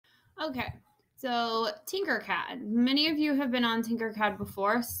Okay, so Tinkercad. Many of you have been on Tinkercad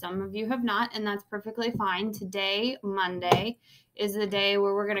before, some of you have not, and that's perfectly fine. Today, Monday, is the day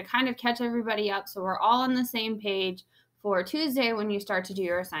where we're going to kind of catch everybody up so we're all on the same page for Tuesday when you start to do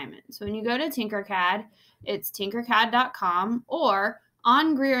your assignment. So when you go to Tinkercad, it's tinkercad.com or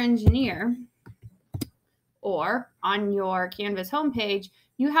on Greer Engineer or on your Canvas homepage,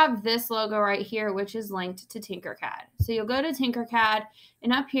 you have this logo right here, which is linked to Tinkercad. So you'll go to Tinkercad,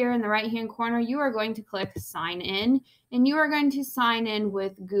 and up here in the right-hand corner, you are going to click Sign In, and you are going to sign in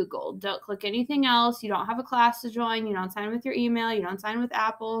with Google. Don't click anything else. You don't have a class to join. You don't sign in with your email. You don't sign with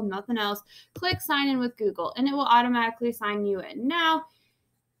Apple, nothing else. Click Sign In with Google, and it will automatically sign you in. Now,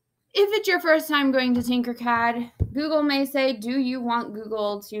 if it's your first time going to Tinkercad, Google may say, do you want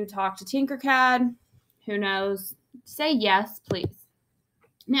Google to talk to Tinkercad? Who knows? Say yes, please.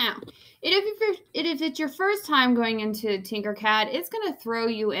 Now, if it's your first time going into Tinkercad, it's going to throw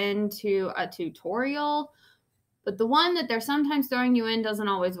you into a tutorial, but the one that they're sometimes throwing you in doesn't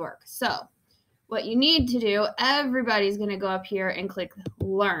always work. So what you need to do, everybody's going to go up here and click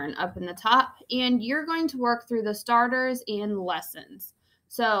Learn up in the top, and you're going to work through the starters and lessons.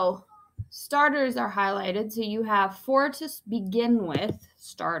 So starters are highlighted, so you have 4 to begin with,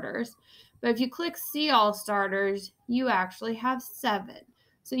 starters. But if you click See All Starters, you actually have 7.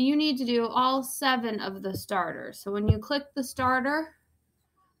 So you need to do all 7 of the starters. So when you click the starter,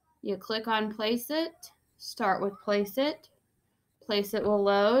 you click on Place It, start with Place It. Place It will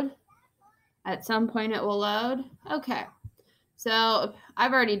load. At some point it will load. Okay. So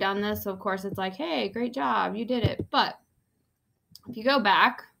I've already done this, so of course it's like, hey, great job, you did it. But if you go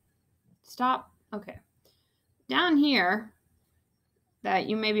back, stop. Okay. Down here, that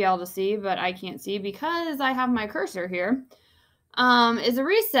you may be able to see, but I can't see because I have my cursor here, is a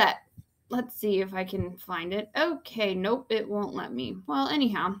reset. Let's see if I can find it. Okay, nope, it won't let me. Well,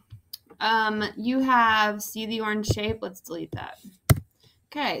 anyhow, you have, see the orange shape? Let's delete that.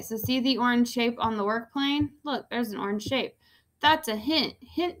 Okay, so see the orange shape on the work plane? Look, there's an orange shape. That's a hint.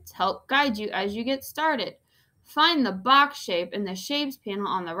 Hints help guide you as you get started. Find the box shape in the Shapes panel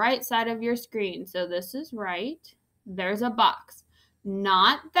on the right side of your screen. So this is right. There's a box.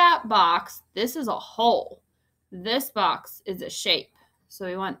 Not that box. This is a hole. This box is a shape. So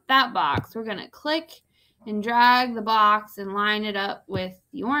we want that box. We're going to click and drag the box and line it up with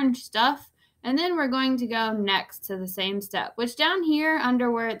the orange stuff. And then we're going to go next to the same step, which down here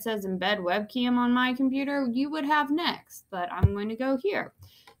under where it says embed webcam on my computer, you would have next, but I'm going to go here.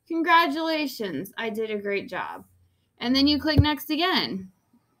 Congratulations, I did a great job. And then you click next again,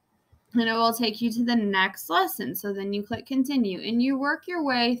 and it will take you to the next lesson. So then you click continue, and you work your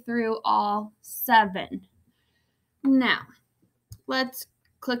way through all 7. Now, let's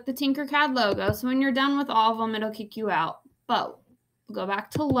click the Tinkercad logo. So when you're done with all of them, it'll kick you out. But go back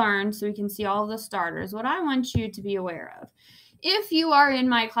to learn so we can see all the starters. What I want you to be aware of, if you are in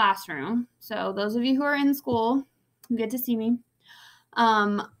my classroom, so those of you who are in school, you get to see me,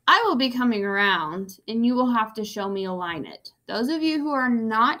 I will be coming around and you will have to show me align it. Those of you who are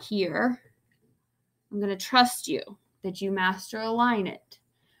not here, I'm going to trust you that you master align it.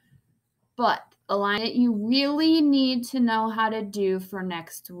 But align it, you really need to know how to do for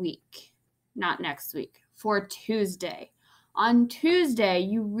next week. Not next week, for Tuesday. On Tuesday,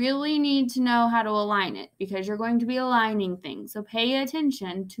 you really need to know how to align it because you're going to be aligning things. So pay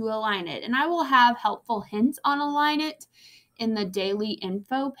attention to align it. And I will have helpful hints on align it in the daily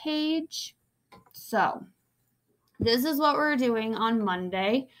info page. So this is what we're doing on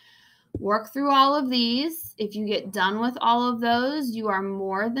Monday. Work through all of these. If you get done with all of those, you are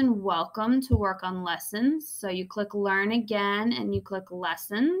more than welcome to work on lessons. So you click Learn again and you click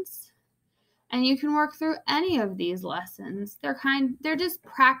Lessons. And you can work through any of these lessons. They're just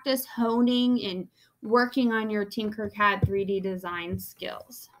practice honing and working on your Tinkercad 3D design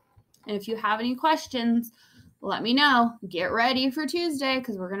skills. And if you have any questions, let me know. Get ready for Tuesday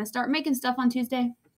because we're going to start making stuff on Tuesday.